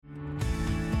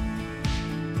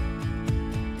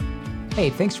Hey,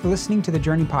 thanks for listening to the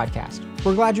Journey Podcast.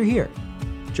 We're glad you're here.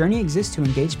 Journey exists to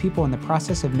engage people in the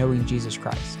process of knowing Jesus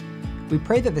Christ. We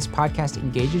pray that this podcast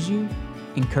engages you,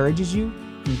 encourages you,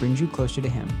 and brings you closer to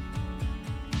Him.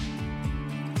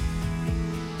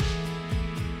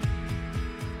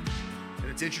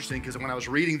 And it's interesting because when I was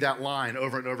reading that line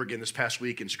over and over again this past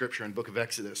week in Scripture in the book of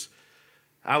Exodus,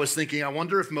 I was thinking, I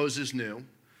wonder if Moses knew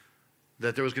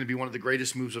that there was going to be one of the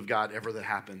greatest moves of God ever that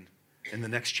happened in the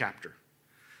next chapter.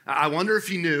 I wonder if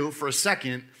he knew for a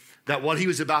second that what he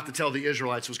was about to tell the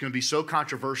Israelites was going to be so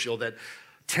controversial that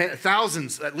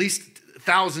at least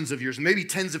thousands of years, maybe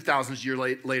tens of thousands of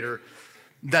years later,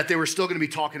 that they were still going to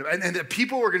be talking about, and that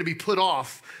people were going to be put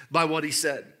off by what he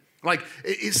said. Like,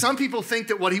 some people think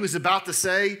that what he was about to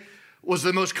say was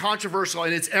the most controversial,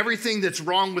 and it's everything that's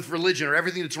wrong with religion or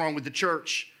everything that's wrong with the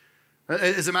church.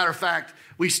 As a matter of fact,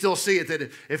 we still see it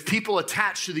that if people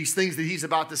attach to these things that he's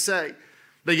about to say,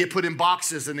 they get put in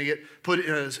boxes and they get put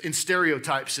in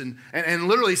stereotypes. And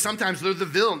literally sometimes they're the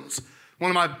villains.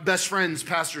 One of my best friends,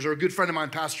 pastors, or a good friend of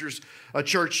mine, pastors a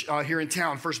church here in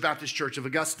town, First Baptist Church of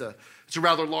Augusta. It's a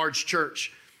rather large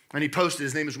church. And he posted,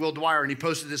 his name is Will Dwyer, and he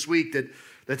posted this week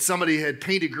that somebody had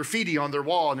painted graffiti on their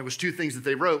wall, and there was two things that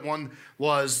they wrote. One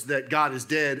was that God is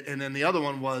dead, and then the other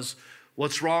one was,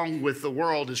 what's wrong with the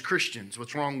world is Christians.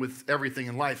 What's wrong with everything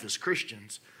in life is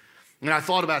Christians. And I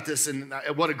thought about this, and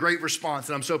what a great response.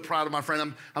 And I'm so proud of my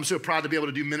friend. I'm so proud to be able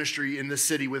to do ministry in this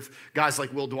city with guys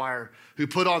like Will Dwyer, who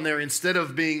put on there, instead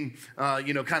of being,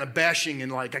 kind of bashing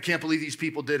and like, I can't believe these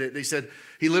people did it.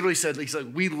 He literally said,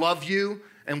 we love you,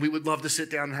 and we would love to sit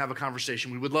down and have a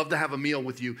conversation. We would love to have a meal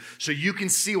with you so you can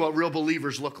see what real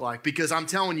believers look like. Because I'm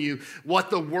telling you, what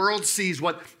the world sees,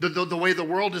 what the way the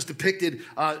world is depicted,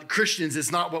 Christians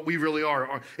is not what we really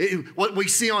are. What we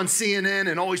see on CNN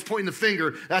and always pointing the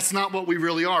finger, that's not what we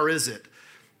really are, is it?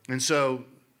 And so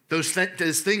those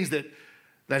things that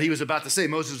he was about to say,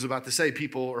 Moses was about to say,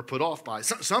 people are put off by.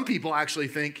 Some people actually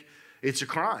think it's a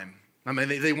crime. I mean,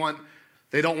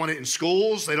 they don't want it in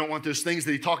schools. They don't want those things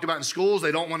that he talked about in schools.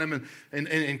 They don't want them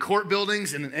in court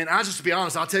buildings. And I just, to be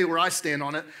honest, I'll tell you where I stand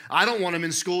on it. I don't want them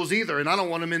in schools either, and I don't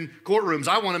want them in courtrooms.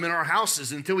 I want them in our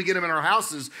houses. And until we get them in our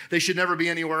houses, they should never be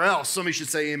anywhere else. Somebody should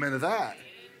say amen to that.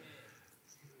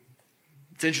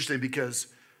 It's interesting because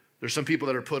there's some people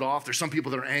that are put off. There's some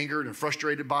people that are angered and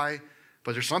frustrated by it,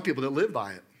 but there's some people that live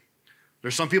by it.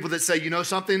 There's some people that say, you know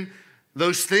something?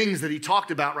 Those things that he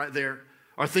talked about right there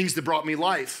are things that brought me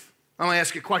life. I'm going to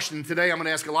ask you a question today. I'm going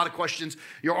to ask a lot of questions.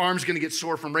 Your arm's going to get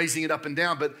sore from raising it up and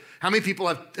down. But how many people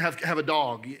have a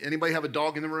dog? Anybody have a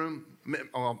dog in the room?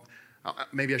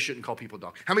 Maybe I shouldn't call people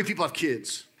dogs. How many people have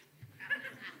kids?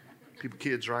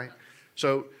 Kids, right?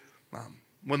 So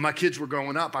when my kids were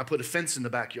growing up, I put a fence in the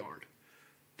backyard.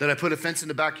 Did I put a fence in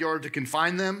the backyard to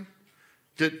confine them?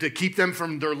 To keep them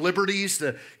from their liberties?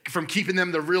 From keeping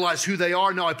them to realize who they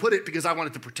are? No, I put it because I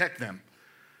wanted to protect them.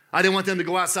 I didn't want them to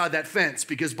go outside that fence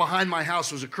because behind my house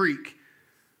was a creek.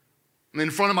 And in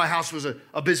front of my house was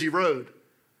a busy road.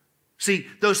 See,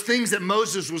 those things that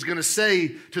Moses was going to say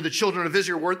to the children of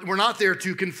Israel were not there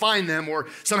to confine them or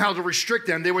somehow to restrict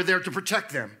them. They were there to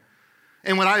protect them.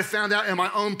 And when I found out in my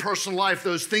own personal life,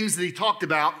 those things that he talked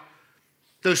about,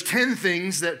 those 10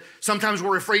 things that sometimes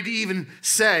we're afraid to even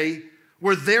say,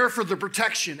 were there for the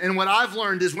protection. And what I've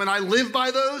learned is when I live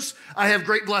by those, I have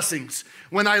great blessings.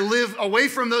 When I live away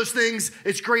from those things,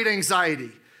 it's great anxiety.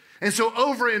 And so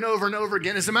over and over and over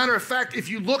again, as a matter of fact, if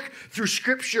you look through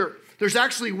Scripture, there's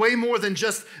actually way more than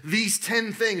just these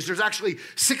 10 things. There's actually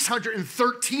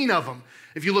 613 of them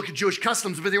if you look at Jewish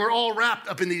customs, but they were all wrapped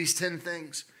up in these 10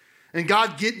 things. And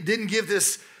God didn't give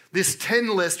this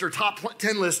 10 list or top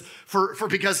 10 list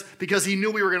because he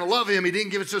knew we were going to love him. He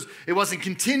didn't give it to us. It wasn't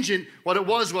contingent. What it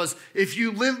was if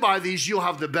you live by these, you'll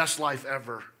have the best life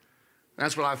ever.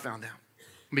 That's what I've found out.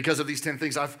 Because of these 10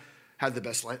 things, I've had the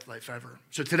best life ever.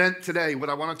 So today, what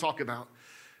I want to talk about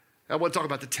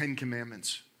the 10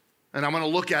 commandments. And I want to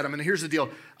look at them. And here's the deal.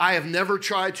 I have never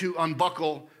tried to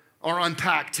unbuckle or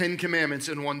unpack 10 commandments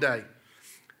in one day.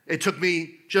 It took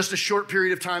me just a short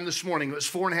period of time this morning. It was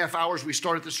 4.5 hours. We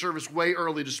started the service way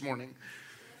early this morning.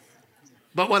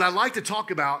 But what I'd like to talk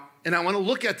about, and I want to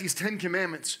look at these 10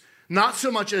 commandments, not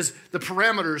so much as the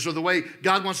parameters or the way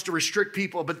God wants to restrict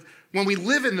people, but when we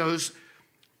live in those,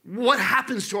 what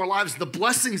happens to our lives, the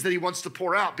blessings that he wants to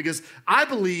pour out, because I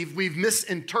believe we've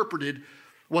misinterpreted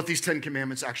what these 10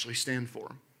 commandments actually stand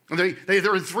for. And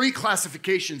there are 3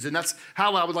 classifications, and that's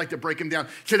how I would like to break them down.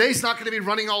 Today's not going to be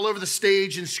running all over the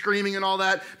stage and screaming and all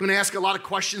that. I'm going to ask a lot of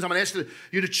questions. I'm going to ask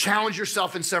you to challenge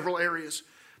yourself in several areas.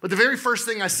 But the very first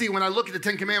thing I see when I look at the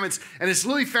 10 commandments, and it's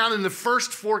literally found in the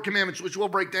first 4 commandments, which we'll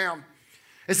break down,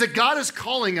 It's that God is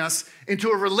calling us into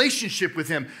a relationship with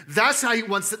him. That's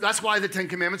why the 10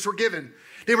 Commandments were given.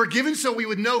 They were given so we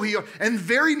would know and the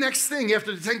very next thing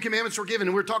after the 10 Commandments were given,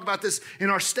 and we were talking about this in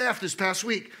our staff this past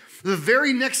week, the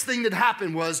very next thing that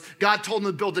happened was God told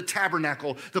them to build the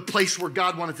tabernacle, the place where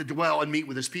God wanted to dwell and meet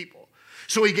with his people.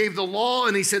 So he gave the law,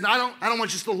 and he said, I don't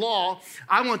want just the law.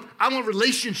 I want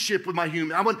relationship with my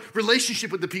human. I want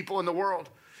relationship with the people in the world.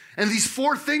 And these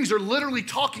 4 things are literally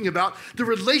talking about the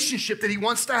relationship that he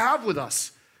wants to have with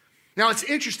us. Now, it's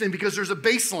interesting because there's a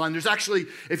baseline. There's actually,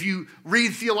 if you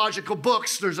read theological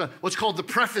books, there's what's called the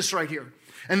preface right here.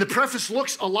 And the preface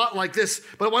looks a lot like this.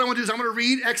 But what I want to do is I'm going to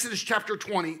read Exodus chapter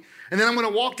 20. And then I'm going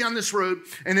to walk down this road.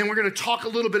 And then we're going to talk a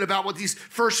little bit about what these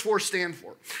first 4 stand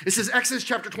for. It says, Exodus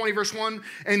chapter 20, verse 1.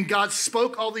 And God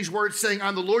spoke all these words, saying,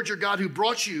 I'm the Lord your God who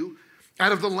brought you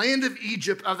out of the land of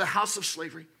Egypt, out of the house of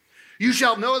slavery. You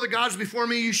shall know other gods before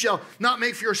me. You shall not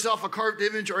make for yourself a carved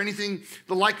image or anything,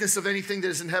 the likeness of anything that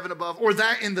is in heaven above, or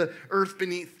that in the earth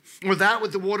beneath, or that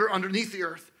with the water underneath the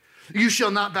earth. You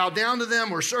shall not bow down to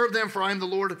them or serve them, for I am the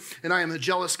Lord, and I am the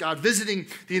jealous God, visiting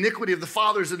the iniquity of the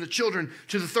fathers and the children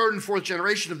to the 3rd and 4th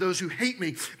generation of those who hate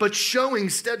me, but showing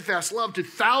steadfast love to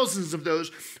thousands of those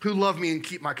who love me and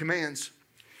keep my commands.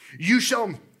 You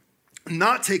shall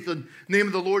not take the name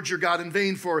of the Lord your God in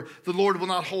vain, for the Lord will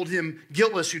not hold him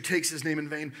guiltless who takes his name in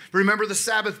vain. Remember the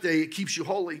Sabbath day, it keeps you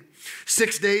holy.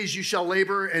 6 days you shall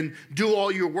labor and do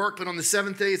all your work, but on the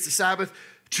 7th day it's the Sabbath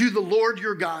to the Lord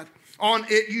your God. On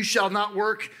it you shall not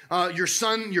work, your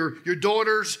son, your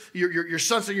daughters, your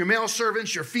sons and your male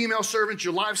servants, your female servants,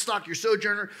 your livestock, your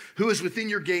sojourner, who is within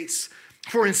your gates.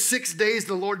 For in 6 days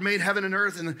the Lord made heaven and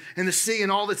earth and the sea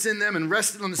and all that's in them, and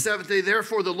rested on the 7th day.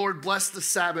 Therefore the Lord blessed the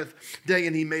Sabbath day,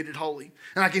 and he made it holy.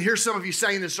 And I can hear some of you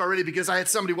saying this already, because I had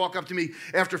somebody walk up to me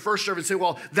after first service and say,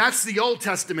 well, that's the Old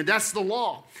Testament, that's the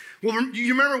law. Well,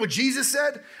 you remember what Jesus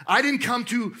said? I didn't come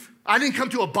to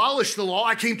abolish the law.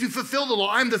 I came to fulfill the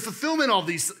law. I'm the fulfillment of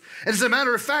these. And as a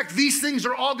matter of fact, these things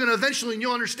are all going to eventually, and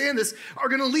you'll understand this, are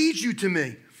going to lead you to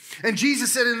me. And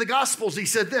Jesus said in the Gospels, he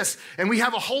said this, and we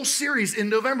have a whole series in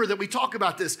November that we talk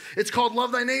about this. It's called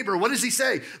Love Thy Neighbor. What does he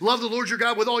say? Love the Lord your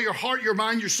God with all your heart, your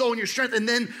mind, your soul, and your strength, and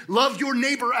then love your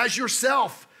neighbor as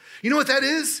yourself. You know what that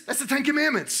is? That's the 10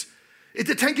 Commandments.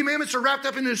 The 10 Commandments are wrapped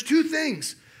up in those 2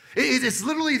 things. It's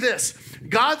literally this.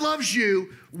 God loves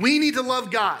you. We need to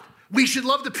love God. We should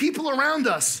love the people around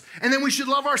us, and then we should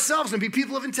love ourselves and be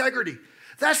people of integrity.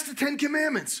 That's the 10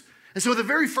 Commandments. And so the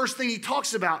very first thing he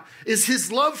talks about is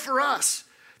his love for us.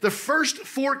 The first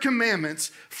 4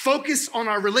 commandments focus on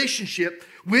our relationship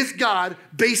with God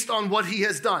based on what he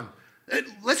has done.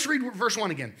 Let's read verse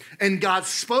 1 again. And God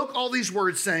spoke all these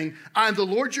words, saying, I am the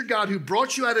Lord your God who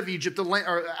brought you out of Egypt,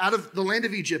 out of the land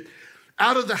of Egypt,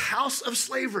 out of the house of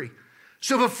slavery.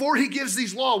 So before he gives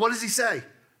these laws, what does he say?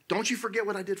 Don't you forget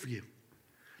what I did for you.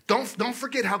 Don't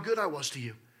forget how good I was to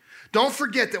you. Don't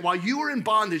forget that while you were in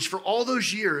bondage for all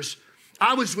those years,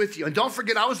 I was with you. And don't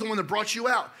forget, I was the one that brought you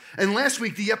out. And last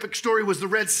week, the epic story was the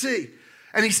Red Sea.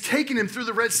 And he's taken him through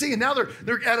the Red Sea. And now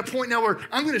they're at a point now where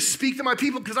I'm going to speak to my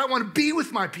people because I want to be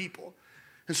with my people.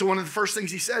 And so one of the first things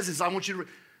he says is, I want you to,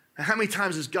 how many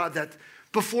times is God that,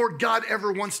 before God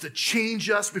ever wants to change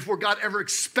us, before God ever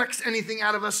expects anything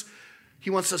out of us, he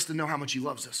wants us to know how much he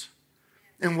loves us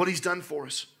and what he's done for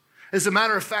us. As a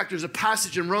matter of fact, there's a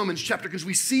passage in Romans chapter, because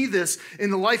we see this in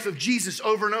the life of Jesus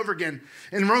over and over again.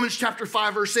 In Romans chapter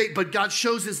 5, verse 8, but God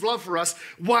shows his love for us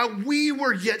while we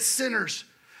were yet sinners.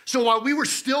 So while we were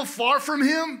still far from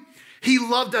him, he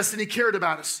loved us and he cared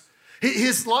about us.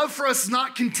 His love for us is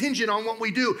not contingent on what we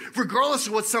do, regardless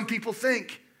of what some people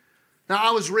think. Now,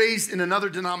 I was raised in another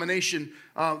denomination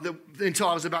until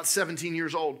I was about 17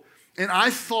 years old. And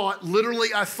I thought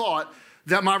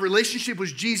that my relationship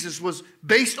with Jesus was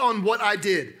based on what I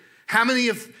did. How many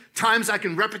of times I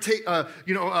can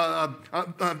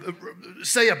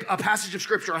say a passage of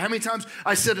scripture, or how many times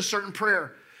I said a certain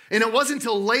prayer. And it wasn't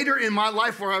until later in my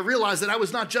life where I realized that I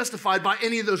was not justified by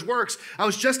any of those works. I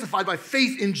was justified by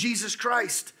faith in Jesus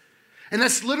Christ. And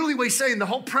that's literally what he's saying. The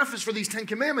whole preface for these 10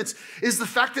 commandments is the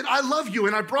fact that I love you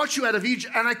and I brought you out of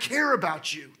Egypt and I care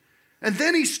about you. And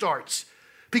then he starts.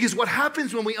 Because what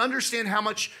happens when we understand how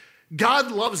much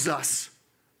God loves us,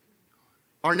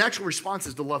 our natural response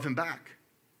is to love him back.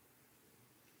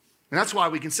 And that's why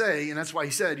we can say, and that's why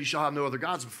he said, you shall have no other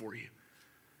gods before you.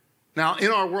 Now,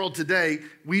 in our world today,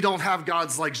 we don't have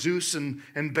gods like Zeus and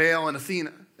Baal and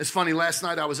Athena. It's funny, last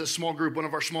night I was at a small group. One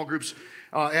of our small groups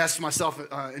asked myself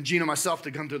and Gina and myself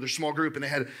to come to their small group, and they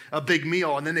had a big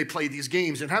meal, and then they played these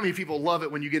games. And how many people love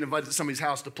it when you get invited to somebody's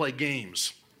house to play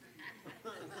games?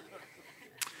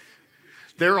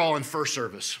 They're all in first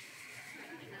service.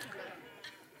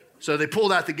 So they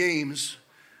pulled out the games,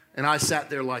 and I sat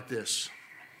there like this.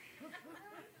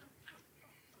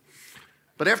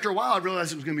 But after a while, I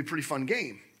realized it was going to be a pretty fun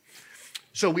game.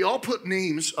 So we all put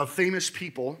names of famous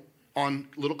people on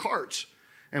little cards,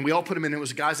 and we all put them in. It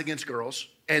was guys against girls,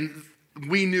 and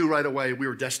we knew right away we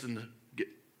were destined to get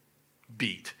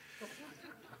beat.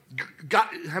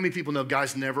 How many people know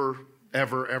guys never,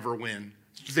 ever, ever win?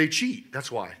 They cheat.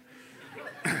 That's why.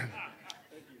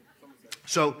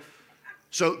 So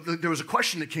there was a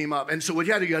question that came up. And so what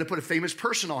you had to put a famous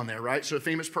person on there, right? So a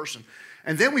famous person.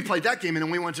 And then we played that game, and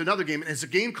then we went to another game. And it's a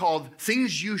game called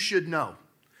Things You Should Know,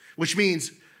 which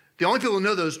means the only people who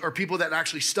know those are people that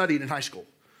actually studied in high school,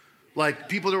 like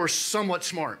people that were somewhat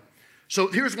smart. So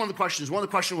here's one of the questions. One of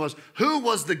the questions was, who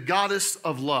was the goddess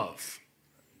of love?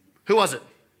 Who was it?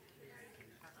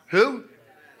 Who?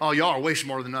 Oh, y'all are way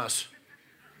smarter than us.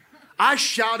 I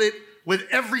shouted with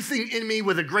everything in me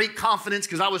with a great confidence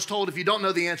because I was told if you don't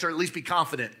know the answer, at least be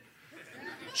confident.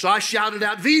 So I shouted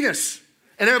out Venus.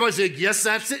 And everybody said, yes,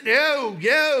 that's it. No,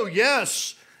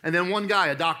 yes. And then one guy,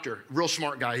 a doctor, real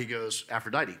smart guy, he goes,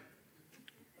 Aphrodite.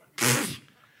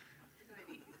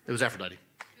 It was Aphrodite.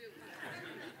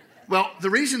 Well, the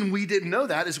reason we didn't know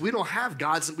that is we don't have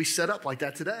gods that we set up like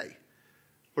that today.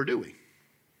 Or do we?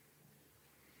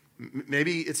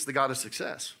 Maybe it's the God of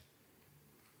success.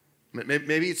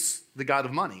 Maybe it's the God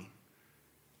of money.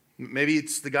 Maybe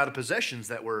it's the God of possessions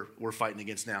that we're fighting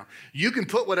against now. You can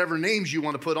put whatever names you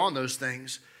want to put on those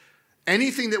things.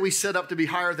 Anything that we set up to be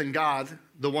higher than God,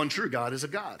 the one true God, is a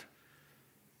God.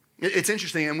 It's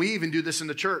interesting, and we even do this in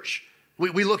the church.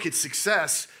 We look at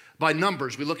success by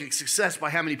numbers. We look at success by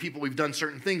how many people we've done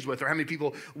certain things with or how many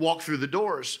people walk through the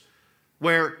doors.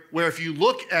 Where if you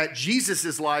look at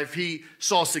Jesus' life, he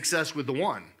saw success with the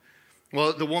one.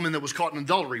 Well, the woman that was caught in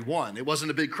adultery, won. It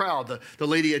wasn't a big crowd. The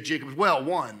lady at Jacob's well,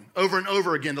 won. Over and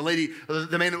over again,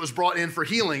 the man that was brought in for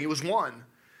healing, it was one.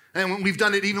 And we've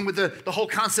done it even with the whole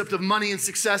concept of money and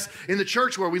success in the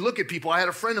church where we look at people. I had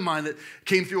a friend of mine that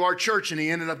came through our church and he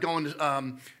ended up going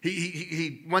to,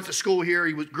 he went to school here.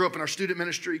 He grew up in our student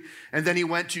ministry. And then he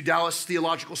went to Dallas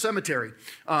Theological Seminary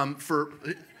for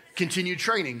continued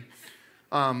training.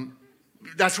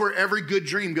 That's where every good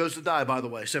dream goes to die, by the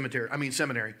way,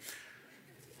 seminary.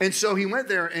 And so he went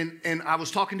there, and I was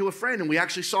talking to a friend, and we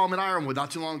actually saw him in Ironwood not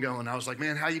too long ago. And I was like,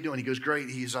 "Man, how you doing?" He goes, "Great."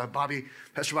 He's Pastor Bobby.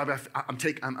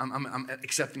 I'm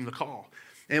accepting the call.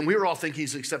 And we were all thinking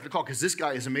he's accepting the call because this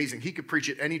guy is amazing. He could preach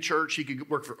at any church. He could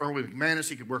work for Erwin McManus.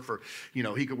 He could work for,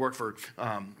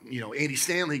 Andy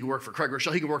Stanley. He could work for Craig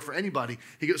Rochelle. He could work for anybody.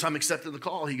 He goes, "I'm accepting the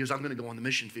call." He goes, "I'm going to go on the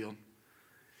mission field."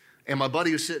 And my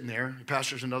buddy was sitting there. He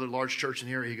pastors another large church in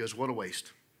here. He goes, "What a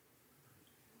waste."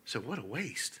 I said, "What a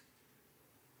waste?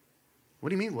 What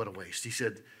do you mean, what a waste?" He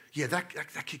said, "Yeah,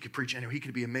 that kid could preach anywhere. He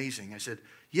could be amazing." I said,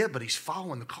 "Yeah, but he's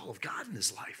following the call of God in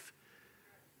his life."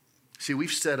 See,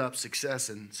 we've set up success,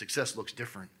 and success looks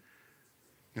different.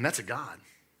 And that's a God.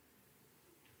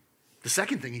 The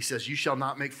second thing he says, you shall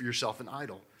not make for yourself an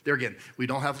idol. There again, we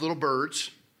don't have little birds.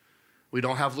 We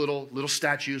don't have little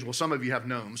statues. Well, some of you have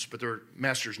gnomes, but they're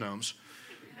master's gnomes.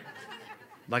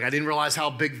 Like I didn't realize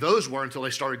how big those were until they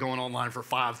started going online for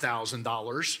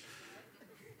 $5,000.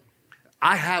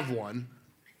 I have one.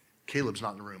 Caleb's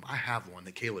not in the room. I have one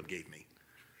that Caleb gave me.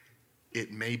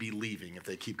 It may be leaving if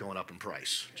they keep going up in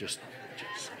price. Just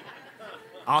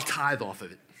I'll tithe off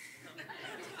of it.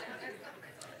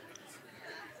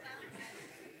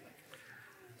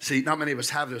 See, not many of us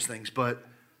have those things, but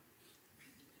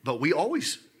we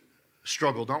always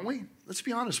struggle, don't we? Let's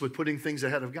be honest with putting things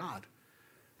ahead of God.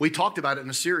 We talked about it in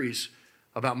a series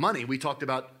about money. We talked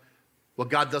about what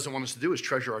God doesn't want us to do is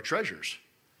treasure our treasures.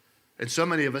 And so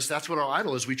many of us, that's what our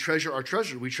idol is. We treasure our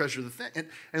treasure. We treasure the thing.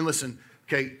 And listen,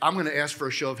 okay, I'm going to ask for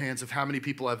a show of hands of how many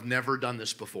people have never done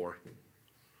this before.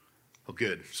 Oh,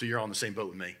 good. So you're on the same boat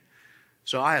with me.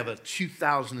 So I have a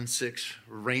 2006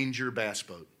 Ranger bass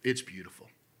boat. It's beautiful,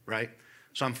 right?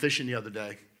 So I'm fishing the other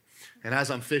day. And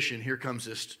as I'm fishing, here comes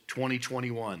this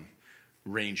 2021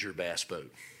 Ranger bass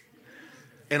boat.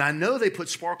 And I know they put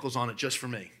sparkles on it just for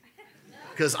me.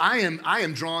 Because I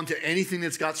am drawn to anything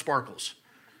that's got sparkles.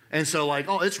 And so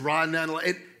it's riding down.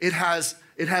 It has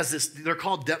this, they're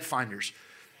called depth finders.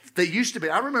 They used to be,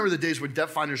 I remember the days when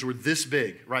depth finders were this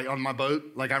big, right, on my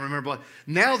boat. Like I remember,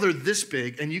 now they're this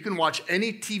big, and you can watch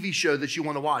any TV show that you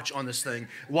want to watch on this thing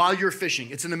while you're fishing.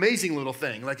 It's an amazing little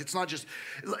thing. Like it's not just,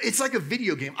 it's like a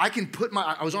video game. I can put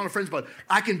I was on a friend's boat.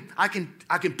 I can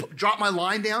drop my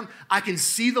line down. I can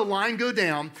see the line go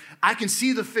down. I can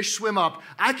see the fish swim up.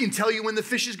 I can tell you when the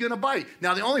fish is going to bite.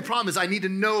 Now, the only problem is I need to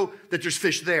know that there's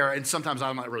fish there, and sometimes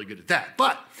I'm not really good at that.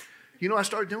 But you know what I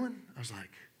started doing? I was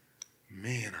like,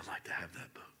 man, I'd like to have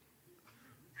that boat.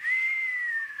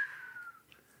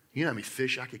 You know how many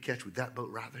fish I could catch with that boat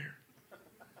right there?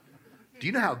 Do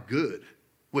you know how good,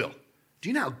 Will, do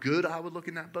you know how good I would look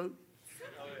in that boat?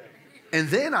 And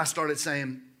then I started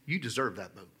saying, you deserve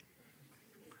that boat.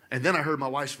 And then I heard my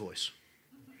wife's voice.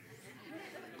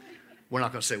 We're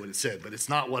not going to say what it said, but it's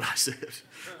not what I said.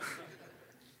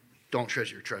 Don't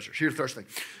treasure your treasures. Here's the first thing.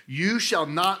 You shall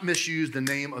not misuse the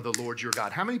name of the Lord your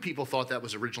God. How many people thought that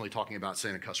was originally talking about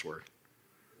saying a cuss word?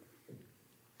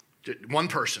 One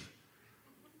person.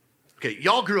 Okay,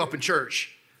 y'all grew up in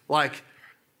church. Like,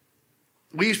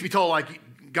 we used to be told, like,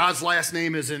 God's last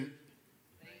name isn't.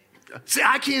 See,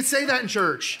 I can't say that in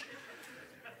church.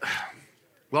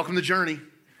 Welcome to Journey.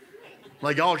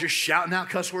 Like, y'all are just shouting out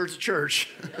cuss words at church.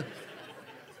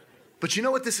 But you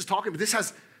know what this is talking about? This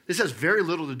has very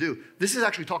little to do. This is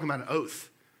actually talking about an oath.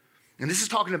 And this is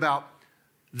talking about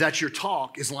that your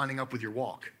talk is lining up with your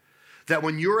walk. That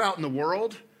when you're out in the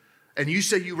world and you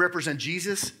say you represent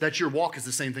Jesus, that your walk is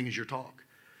the same thing as your talk.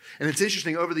 And it's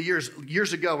interesting, over the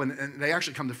years ago, and they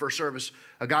actually come to first service,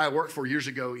 a guy I worked for years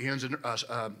ago, he owns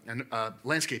a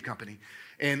landscape company.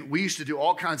 And we used to do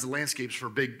all kinds of landscapes for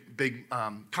big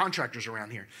contractors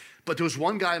around here. But there was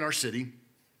one guy in our city.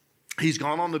 He's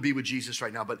gone on to be with Jesus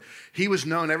right now, but he was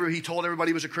known. He told everybody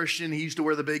he was a Christian. He used to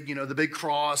wear the big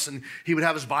cross, and he would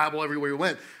have his Bible everywhere he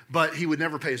went, but he would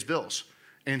never pay his bills.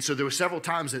 And so there were several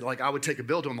times that, like, I would take a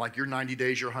bill to him, like, you're 90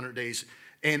 days, you're 100 days.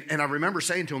 And I remember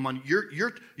saying to him,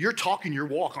 your talk and your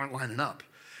walk aren't lining up.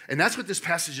 And that's what this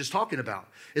passage is talking about,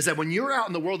 is that when you're out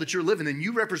in the world that you're living in,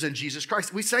 you represent Jesus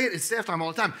Christ. We say it at staff time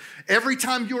all the time. Every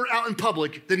time you're out in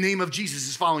public, the name of Jesus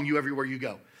is following you everywhere you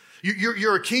go.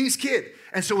 You're a king's kid.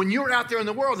 And so when you're out there in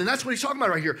the world, and that's what he's talking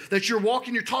about right here, that your walk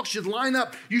and your talk should line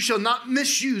up. You shall not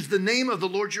misuse the name of the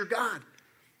Lord your God.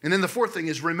 And then the fourth thing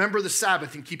is remember the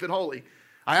Sabbath and keep it holy.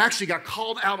 I actually got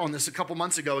called out on this a couple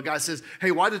months ago. A guy says, hey,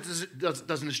 why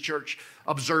doesn't this church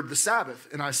observe the Sabbath?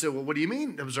 And I said, well, what do you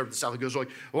mean observe the Sabbath? He goes,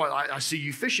 well, I see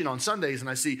you fishing on Sundays, and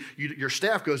I see your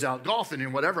staff goes out golfing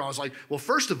and whatever. I was like, well,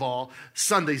 first of all,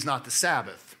 Sunday's not the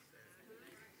Sabbath.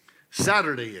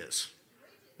 Saturday is.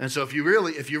 And so if you want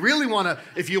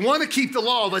to keep the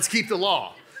law, let's keep the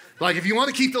law. Like, if you want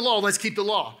to keep the law, let's keep the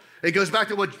law. It goes back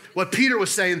to what Peter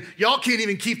was saying. Y'all can't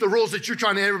even keep the rules that you're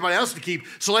trying to get everybody else to keep,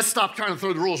 so let's stop trying to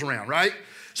throw the rules around, right?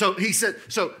 So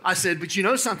I said, but you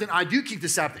know something? I do keep the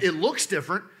Sabbath. It looks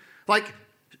different. Like,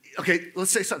 okay, let's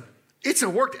say something. It's a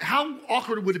work. How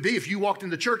awkward would it be if you walked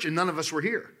into church and none of us were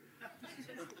here?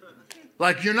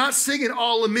 Like, you're not singing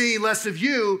all of me, less of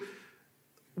you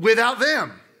without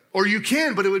them. Or you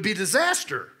can, but it would be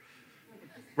disaster,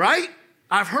 right?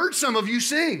 I've heard some of you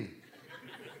sing.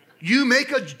 You make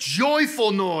a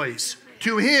joyful noise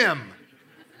to him.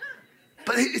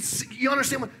 But you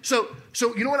understand what? So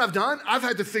you know what I've done? I've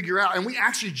had to figure out, and we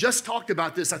actually just talked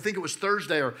about this. I think it was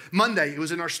Thursday or Monday. It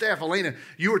was in our staff. Elena,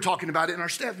 you were talking about it in our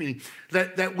staff meeting,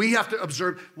 that we have to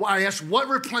observe. Well, I asked, what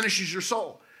replenishes your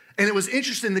soul? And it was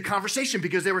interesting, the conversation,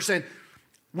 because they were saying,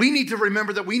 we need to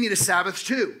remember that we need a Sabbath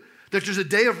too. That there's a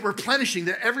day of replenishing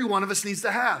that every one of us needs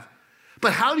to have.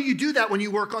 But how do you do that when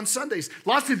you work on Sundays?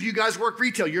 Lots of you guys work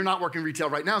retail. You're not working retail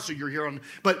right now, so you're here on.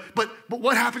 But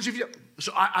what happens if you?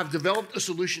 So I've developed a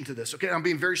solution to this. Okay, I'm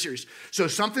being very serious. So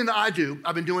something that I do,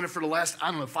 I've been doing it for the last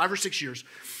 5 or 6 years.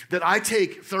 That I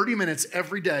take 30 minutes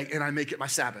every day and I make it my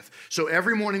Sabbath. So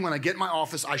every morning when I get in my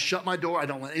office, I shut my door. I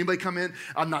don't let anybody come in.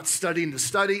 I'm not studying to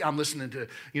study. I'm listening to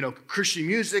Christian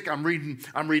music. I'm reading.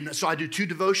 So I do 2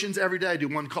 devotions every day. I do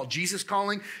one called Jesus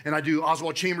Calling, and I do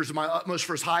Oswald Chambers' My Utmost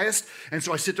for His Highest. And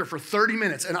so I sit there for 30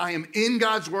 minutes and I am in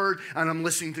God's word and I'm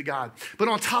listening to God. But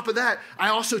on top of that, I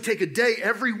also take a day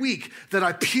every week that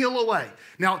I peel away.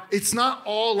 Now, it's not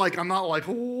all like, I'm not like,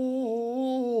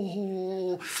 oh.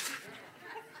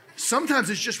 Sometimes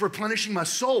it's just replenishing my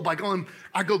soul by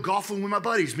I go golfing with my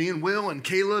buddies, me and Will and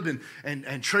Caleb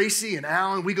and Tracy and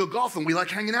Alan. We go golfing. We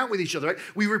like hanging out with each other, right?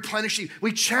 We replenish,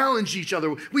 we challenge each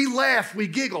other. We laugh, we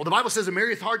giggle. The Bible says, a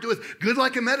merry heart doeth good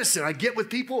like a medicine. I get with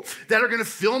people that are going to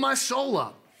fill my soul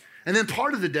up. And then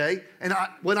part of the day, and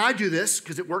when I do this,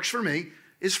 because it works for me,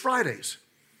 is Fridays.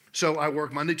 So I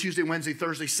work Monday, Tuesday, Wednesday,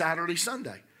 Thursday, Saturday,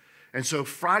 Sunday. And so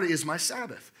Friday is my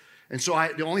Sabbath. And so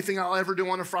the only thing I'll ever do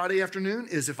on a Friday afternoon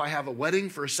is if I have a wedding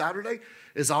for a Saturday,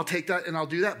 is I'll take that and I'll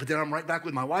do that. But then I'm right back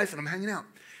with my wife and I'm hanging out.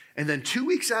 And then 2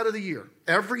 weeks out of the year,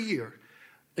 every year,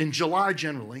 in July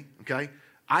generally, okay,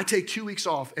 I take 2 weeks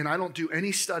off and I don't do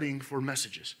any studying for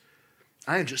messages.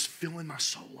 I am just filling my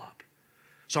soul up.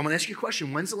 So I'm going to ask you a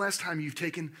question. When's the last time you've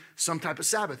taken some type of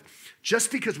Sabbath?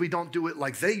 Just because we don't do it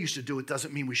like they used to do it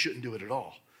doesn't mean we shouldn't do it at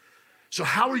all. So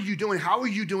how are you doing? How are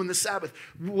you doing the Sabbath?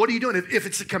 What are you doing? If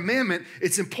it's a commandment,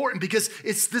 it's important because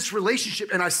it's this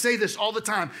relationship. And I say this all the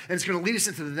time, and it's going to lead us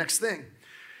into the next thing.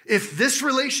 If this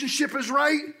relationship is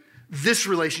right, this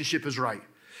relationship is right.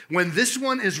 When this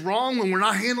one is wrong, when we're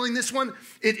not handling this one,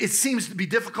 it seems to be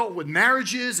difficult with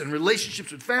marriages and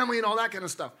relationships with family and all that kind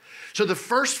of stuff. So the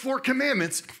first 4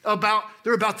 commandments,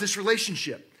 they're about this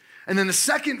relationship. And then the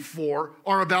second 4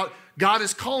 are about God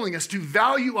is calling us to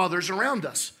value others around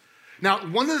us. Now,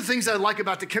 one of the things I like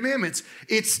about the commandments,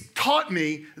 it's taught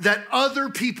me that other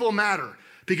people matter.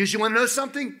 Because you want to know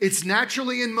something? It's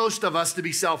naturally in most of us to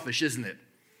be selfish, isn't it?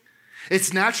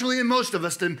 It's naturally in most of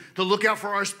us to look out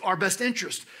for our best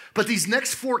interest. But these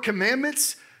next 4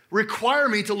 commandments require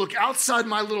me to look outside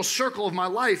my little circle of my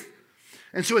life.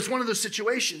 And so it's one of those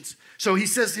situations. So he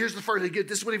says, here's the first,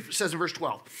 this is what he says in verse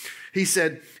 12. He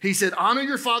said, honor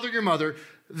your father and your mother,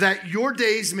 that your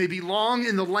days may be long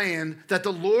in the land that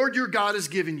the Lord your God has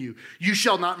given you. You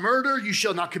shall not murder, you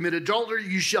shall not commit adultery,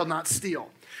 you shall not steal.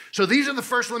 So these are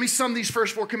let me sum these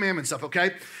first 4 commandments up,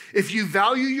 okay? If you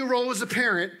value your role as a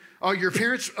parent, your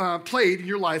parents played in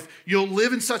your life, you'll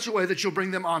live in such a way that you'll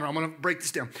bring them honor. I'm going to break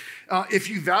this down. If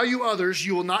you value others,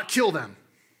 you will not kill them.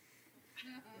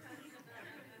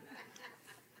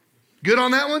 Good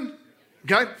on that one?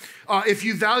 Okay. If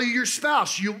you value your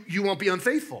spouse, you won't be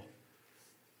unfaithful.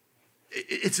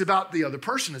 It's about the other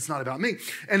person. It's not about me.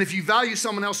 And if you value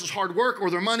someone else's hard work or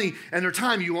their money and their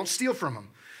time, you won't steal from them.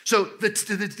 So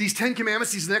these 10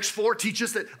 commandments, these next 4 teach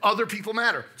us that other people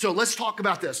matter. So let's talk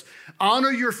about this. Honor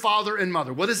your father and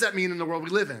mother. What does that mean in the world we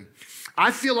live in?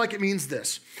 I feel like it means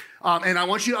this. And I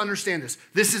want you to understand this.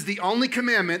 This is the only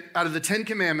commandment out of the 10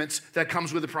 commandments that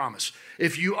comes with a promise.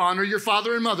 If you honor your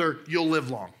father and mother, you'll live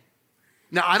long.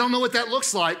 Now, I don't know what that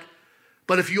looks like,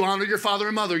 but if you honor your father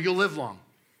and mother, you'll live long.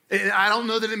 I don't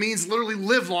know that it means literally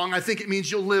live long. I think it means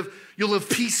you'll live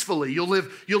peacefully. You'll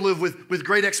live with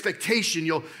great expectation.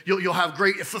 You'll have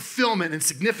great fulfillment and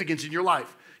significance in your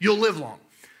life. You'll live long.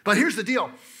 But here's the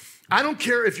deal. I don't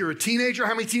care if you're a teenager.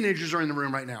 How many teenagers are in the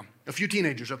room right now? A few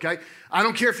teenagers, okay? I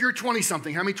don't care if you're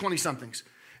 20-something. How many 20-somethings?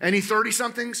 Any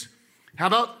 30-somethings? How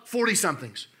about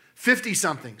 40-somethings?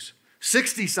 50-somethings?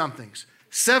 60-somethings?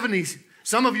 70s?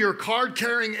 Some of you are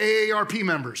card-carrying AARP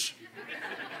members.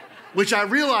 Which I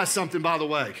realized something, by the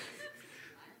way.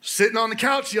 Sitting on the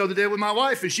couch the other day with my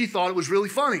wife, and she thought it was really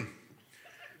funny.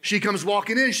 She comes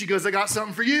walking in, she goes, I got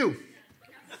something for you.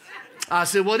 I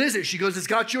said, what is it? She goes, it's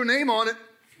got your name on it.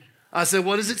 I said,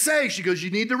 what does it say? She goes,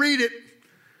 you need to read it.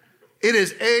 It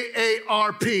is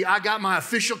AARP. I got my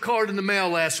official card in the mail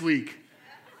last week.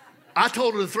 I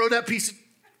told her to throw that piece of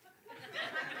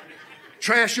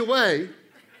trash away.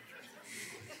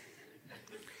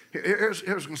 Here's what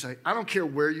I'm going to say. I don't care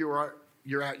where you're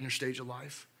at in your stage of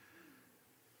life.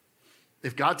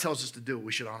 If God tells us to do it,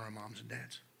 we should honor our moms and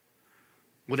dads.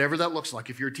 Whatever that looks like.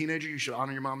 If you're a teenager, you should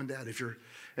honor your mom and dad.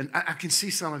 And I can see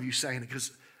some of you saying it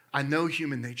because I know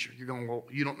human nature. You're going, well,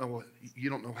 you don't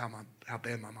know how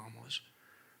bad my mom was.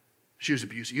 She was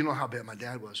abusive. You don't know how bad my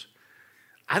dad was.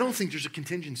 I don't think there's a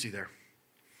contingency there.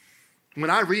 When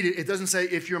I read it, it doesn't say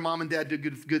if your mom and dad did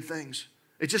good things.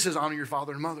 It just says honor your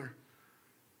father and mother.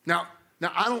 Now,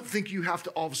 I don't think you have to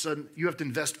all of a sudden, you have to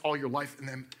invest all your life in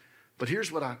them. But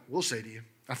here's what I will say to you.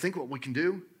 I think what we can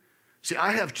do, see,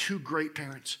 I have 2 great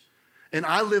parents. And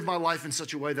I live my life in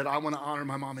such a way that I want to honor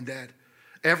my mom and dad.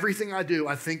 Everything I do,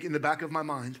 I think in the back of my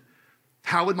mind,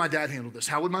 how would my dad handle this?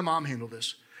 How would my mom handle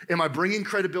this? Am I bringing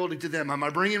credibility to them? Am I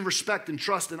bringing respect and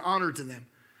trust and honor to them?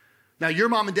 Now, your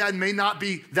mom and dad may not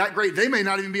be that great. They may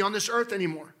not even be on this earth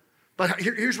anymore. But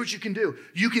here's what you can do.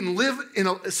 You can live in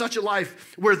such a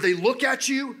life where they look at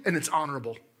you and it's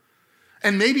honorable.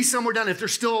 And maybe somewhere down, if they're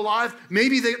still alive,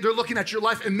 maybe they're looking at your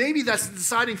life, and maybe that's the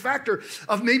deciding factor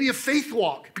of maybe a faith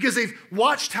walk, because they've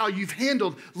watched how you've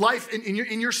handled life in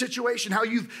your situation, how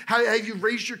you've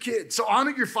raised your kids. So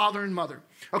honor your father and mother.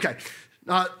 Okay,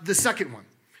 the second one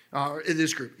in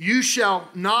this group. You shall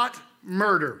not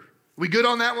murder. We good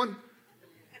on that one?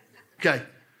 Okay.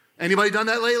 Anybody done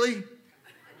that lately?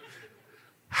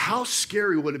 How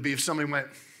scary would it be if somebody went?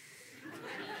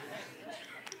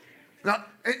 Now,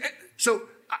 so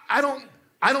I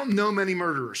don't know many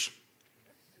murderers.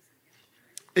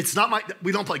 It's not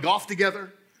we don't play golf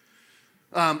together.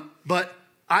 But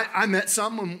I met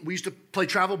some when we used to play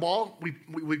travel ball.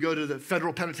 We go to the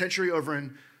federal penitentiary over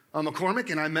in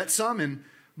McCormick, and I met some. And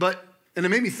it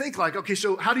made me think like, okay,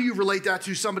 so how do you relate that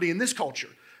to somebody in this culture?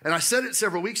 And I said it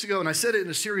several weeks ago, and I said it in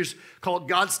a series called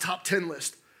God's Top 10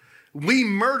 List. We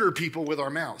murder people with our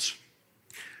mouths.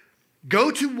 Go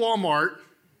to Walmart,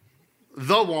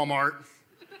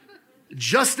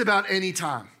 just about any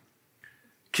time.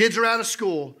 Kids are out of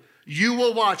school. You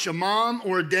will watch a mom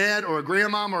or a dad or a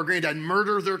grandmom or a granddad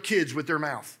murder their kids with their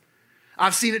mouth.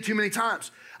 I've seen it too many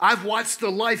times. I've watched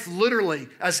the life literally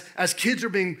as kids are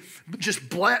being just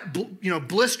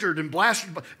blistered and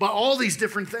blasted by all these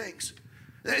different things.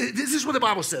 This is what the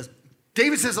Bible says.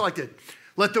 David says it like this: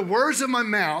 let the words of my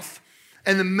mouth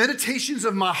and the meditations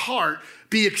of my heart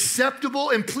be acceptable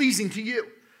and pleasing to you.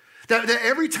 That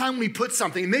every time we put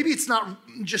something, maybe it's not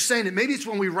just saying it, maybe it's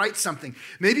when we write something,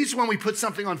 maybe it's when we put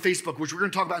something on Facebook, which we're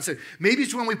going to talk about in a second. Maybe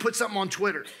it's when we put something on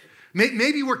Twitter.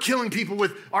 Maybe we're killing people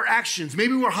with our actions.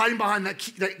 Maybe we're hiding behind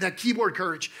that keyboard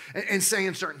courage and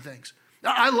saying certain things.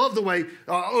 I love the way,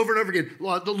 over and over again,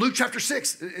 Luke chapter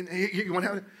 6, and you want to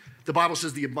have it? The Bible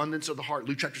says the abundance of the heart,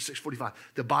 Luke chapter 6:45.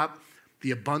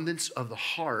 The abundance of the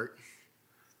heart,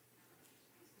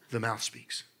 the mouth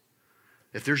speaks.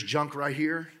 If there's junk right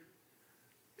here,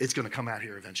 it's going to come out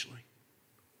here eventually.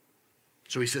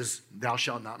 So he says, thou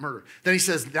shalt not murder. Then he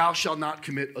says, thou shalt not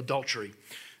commit adultery.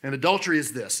 And adultery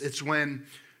is this. It's when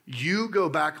you go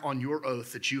back on your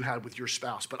oath that you had with your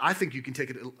spouse. But I think you can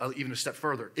take it even a step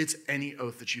further. It's any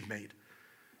oath that you've made.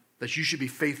 That you should be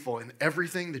faithful in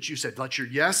everything that you said. Let your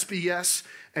yes be yes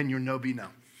and your no be no.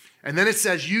 And then it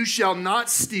says, you shall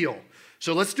not steal.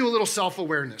 So let's do a little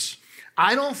self-awareness.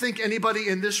 I don't think anybody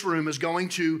in this room is going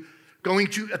to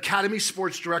Academy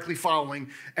Sports directly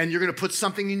following, and you're going to put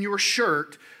something in your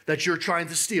shirt that you're trying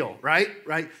to steal, right?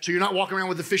 So you're not walking around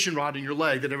with a fishing rod in your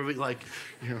leg that everybody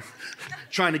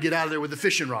trying to get out of there with the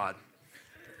fishing rod.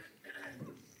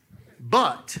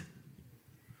 But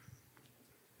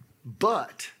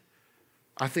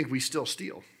I think we still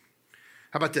steal.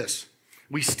 How about this?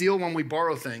 We steal when we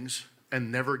borrow things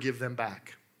and never give them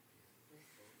back.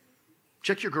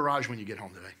 Check your garage when you get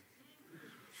home today.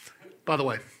 By the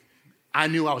way, I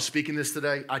knew I was speaking this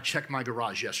today. I checked my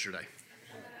garage yesterday.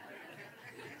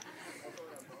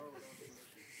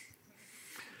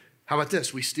 How about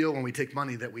this? We steal when we take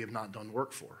money that we have not done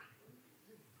work for.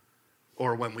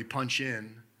 Or when we punch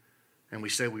in and we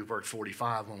say we worked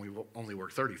 45 when we only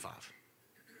worked 35.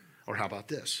 Or how about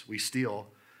this? We steal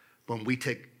when we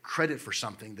take credit for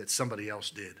something that somebody else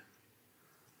did.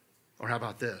 Or how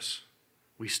about this?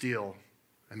 We steal,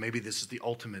 and maybe this is the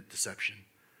ultimate deception,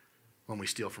 when we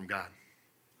steal from God.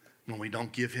 When we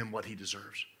don't give him what he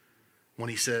deserves. When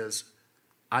he says,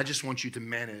 I just want you to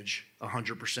manage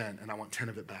 100% and I want 10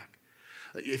 of it back.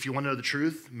 If you want to know the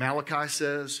truth, Malachi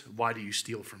says, why do you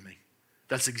steal from me?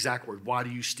 That's the exact word. Why do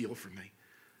you steal from me?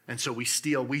 And so we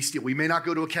steal. We may not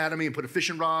go to Academy and put a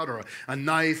fishing rod or a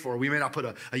knife, or we may not put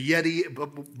a Yeti,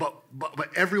 but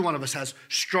every one of us has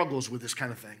struggles with this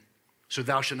kind of thing. So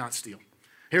thou shalt not steal.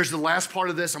 Here's the last part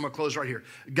of this. I'm going to close right here.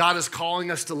 God is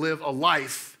calling us to live a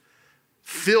life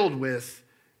filled with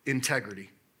integrity.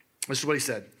 This is what he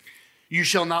said. You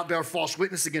shall not bear false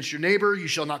witness against your neighbor. You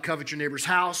shall not covet your neighbor's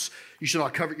house. You shall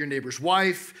not covet your neighbor's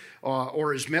wife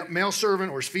or his male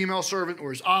servant or his female servant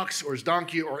or his ox or his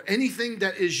donkey or anything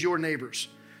that is your neighbor's.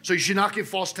 So you should not give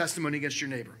false testimony against your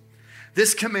neighbor.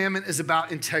 This commandment is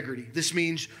about integrity. This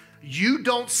means you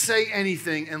don't say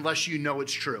anything unless you know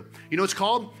it's true. You know what it's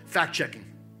called? Fact checking.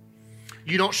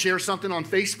 You don't share something on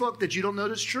Facebook that you don't know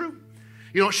is true.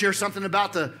 You don't share something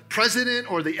about the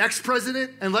president or the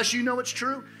ex-president unless you know it's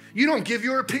true. You don't give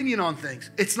your opinion on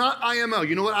things. It's not IMO.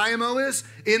 You know what IMO is?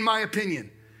 In my opinion.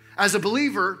 As a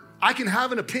believer, I can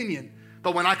have an opinion,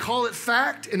 but when I call it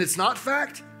fact and it's not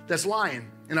fact, that's lying.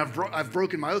 And I've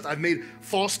broken my oath. I've made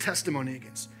false testimony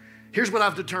against. Here's what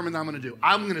I've determined I'm going to do.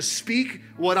 I'm going to speak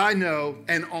what I know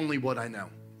and only what I know.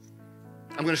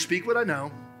 I'm going to speak what I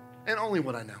know and only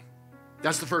what I know.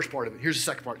 That's the first part of it. Here's the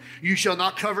second part. You shall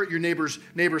not covet your neighbor's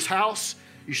house.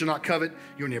 You shall not covet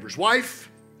your neighbor's wife.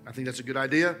 I think that's a good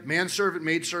idea. Manservant,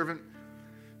 maidservant,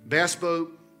 bass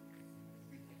boat,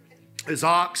 his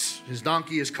ox, his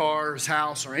donkey, his car, his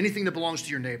house, or anything that belongs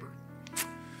to your neighbor.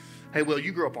 Hey, Will,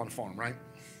 you grew up on a farm, right?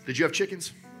 Did you have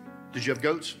chickens? Did you have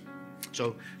goats?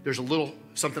 So there's a little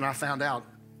something I found out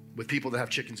with people that have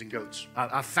chickens and goats.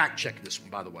 I fact-checked this one,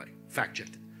 by the way.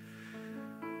 Fact-checked it.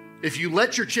 If you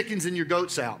let your chickens and your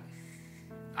goats out,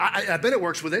 I bet it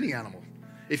works with any animal.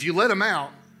 If you let them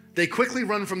out, they quickly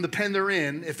run from the pen they're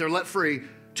in, if they're let free,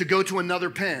 to go to another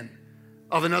pen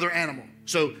of another animal.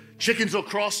 So chickens will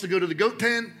cross to go to the goat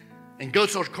pen, and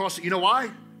goats will cross. You know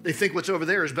why? They think what's over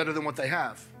there is better than what they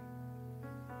have.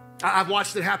 I've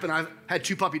watched it happen. I've had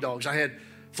 2 puppy dogs. I had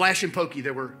Flash and Pokey.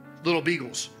 They were little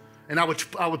beagles. And I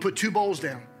would put 2 bowls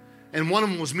down, and one of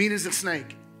them was mean as a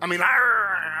snake. I mean,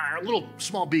 little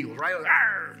small beagles, right?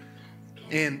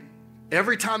 And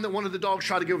every time that one of the dogs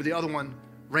tried to go over, the other one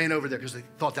ran over there because they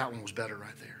thought that one was better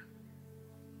right there.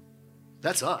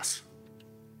 That's us.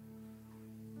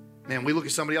 Man, we look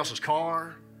at somebody else's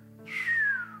car.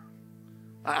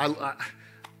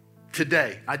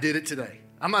 Today, I did it today.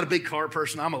 I'm not a big car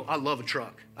person. I love a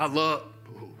truck. I love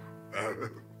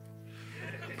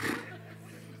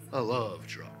a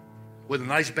truck. With a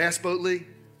nice bass boat Lee,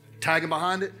 tagging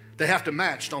behind it. They have to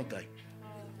match, don't they?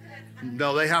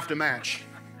 No, they have to match.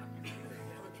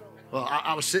 Well,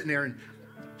 I was sitting there and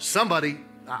somebody,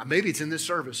 maybe it's in this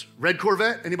service, red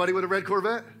Corvette. Anybody with a red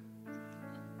Corvette?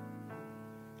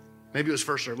 Maybe it was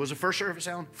first service. Was it first service,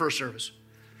 Alan? First service.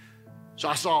 So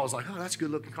I was like, oh, that's a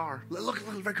good looking car. Look at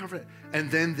the red Corvette.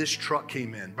 And then this truck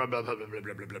came in. I gotta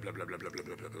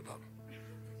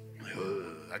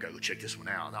go check this one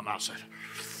out. I'm outside.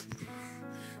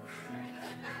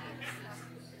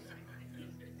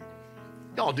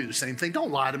 Y'all do the same thing.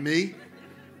 Don't lie to me.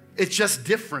 It's just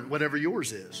different, whatever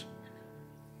yours is.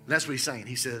 And that's what he's saying.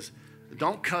 He says,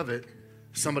 don't covet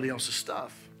somebody else's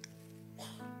stuff.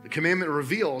 The commandment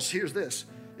reveals, here's this,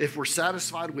 if we're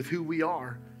satisfied with who we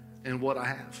are and what I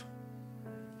have.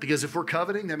 Because if we're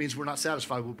coveting, that means we're not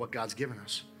satisfied with what God's given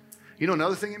us. You know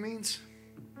another thing it means?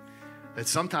 That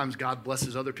sometimes God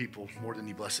blesses other people more than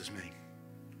he blesses me.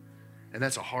 And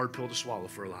that's a hard pill to swallow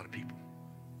for a lot of people.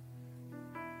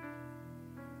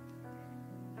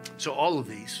 So all of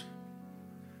these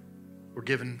were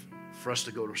given for us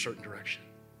to go to a certain direction.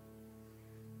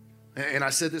 And I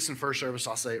said this in first service,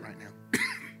 I'll say it right now.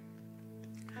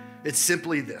 It's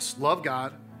simply this: love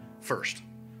God first,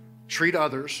 treat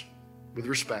others with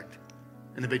respect,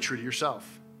 and then be true to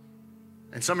yourself.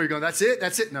 And some of you are going, that's it?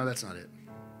 That's it? No, that's not it.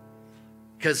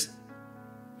 Because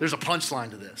there's a punchline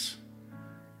to this.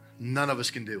 None of us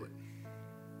can do it.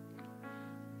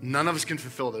 None of us can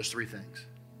fulfill those three things.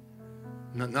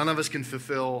 None of us can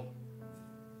fulfill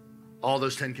all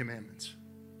those 10 commandments.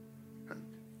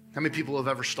 How many people have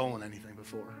ever stolen anything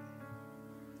before?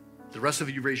 The rest of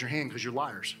you raise your hand because you're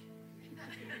liars.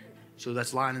 So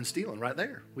that's lying and stealing right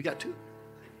there. We got two.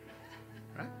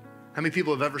 Right? How many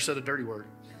people have ever said a dirty word?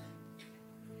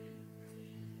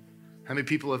 How many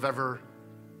people have ever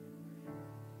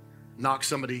knocked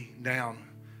somebody down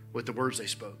with the words they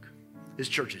spoke? This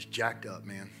church is jacked up,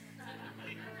 man.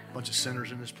 A bunch of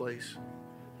sinners in this place.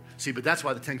 See, but that's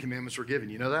why the 10 Commandments were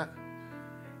given. You know that?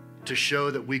 To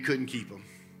show that we couldn't keep them.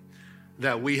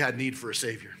 That we had need for a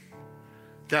Savior.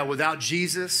 That without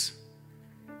Jesus,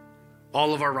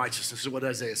 all of our righteousness, is what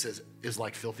Isaiah says, is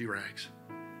like filthy rags.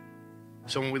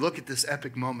 So when we look at this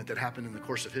epic moment that happened in the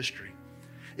course of history,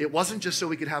 it wasn't just so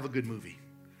we could have a good movie.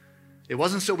 It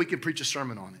wasn't so we could preach a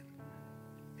sermon on it.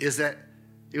 It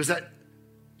was that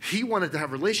he wanted to have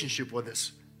a relationship with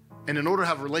us. And in order to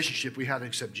have a relationship, we had to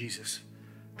accept Jesus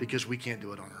because we can't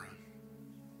do it on our own.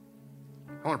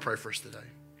 I want to pray for us today.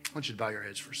 I want you to bow your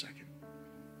heads for a second.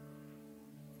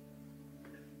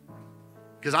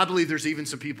 Because I believe there's even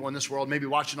some people in this world, maybe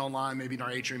watching online, maybe in our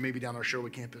atrium, maybe down our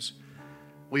Sherwood campus.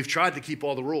 We've tried to keep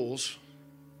all the rules,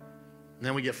 and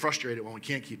then we get frustrated when we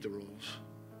can't keep the rules,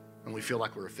 and we feel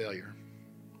like we're a failure.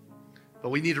 But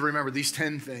we need to remember these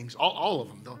 10 things, all of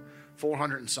them, the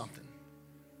 400 and something,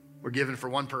 were given for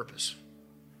one purpose: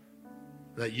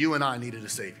 that you and I needed a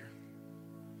Savior.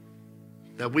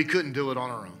 That we couldn't do it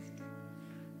on our own.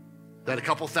 That a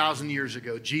couple thousand years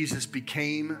ago, Jesus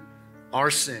became our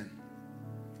sin.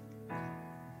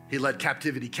 He led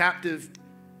captivity captive.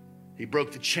 He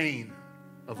broke the chain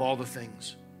of all the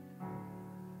things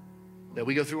that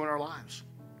we go through in our lives.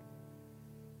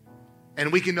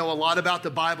 And we can know a lot about the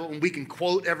Bible, and we can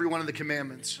quote every one of the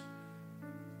commandments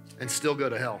and still go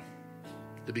to hell,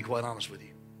 to be quite honest with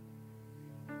you.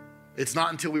 It's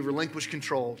not until we relinquish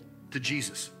control to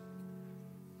Jesus.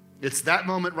 It's that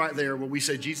moment right there where we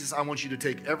say, Jesus, I want you to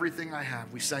take everything I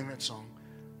have. We sang that song,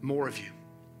 more of you.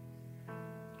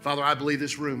 Father, I believe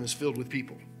this room is filled with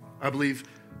people. I believe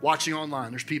watching online,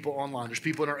 there's people online. There's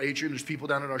people in our atrium. There's people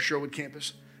down at our Sherwood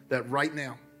campus that right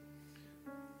now,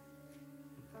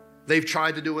 they've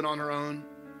tried to do it on their own.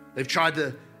 They've tried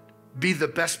to be the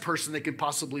best person they can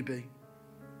possibly be.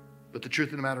 But the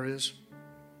truth of the matter is,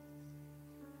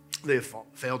 they have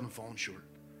failed and fallen short.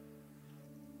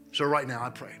 So right now,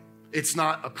 I pray. It's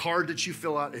not a card that you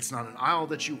fill out. It's not an aisle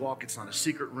that you walk. It's not a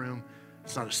secret room.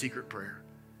 It's not a secret prayer.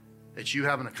 That you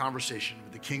having a conversation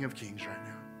with the King of Kings right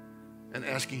now and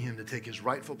asking him to take his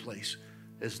rightful place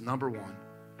as number one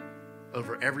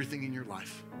over everything in your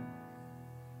life.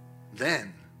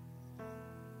 Then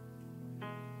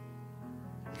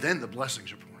the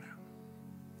blessings are pouring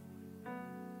out.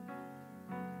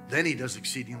 Then he does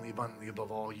exceedingly abundantly above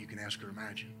all you can ask or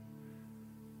imagine.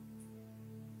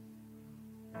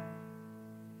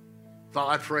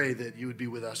 Father, I pray that you would be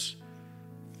with us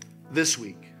this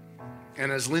week. And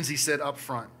as Lindsay said up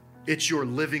front, It's your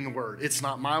living word. It's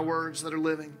not my words that are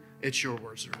living. It's your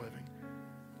words that are living.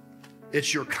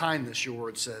 It's your kindness, your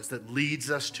word says, that leads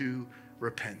us to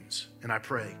repentance. And I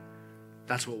pray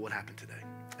that's what would happen today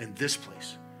in this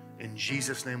place. In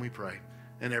Jesus' name we pray.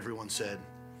 And everyone said,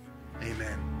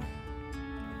 amen.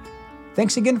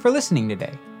 Thanks again for listening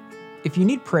today. If you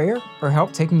need prayer or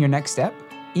help taking your next step,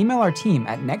 email our team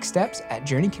at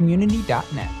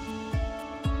nextsteps@journeycommunity.net.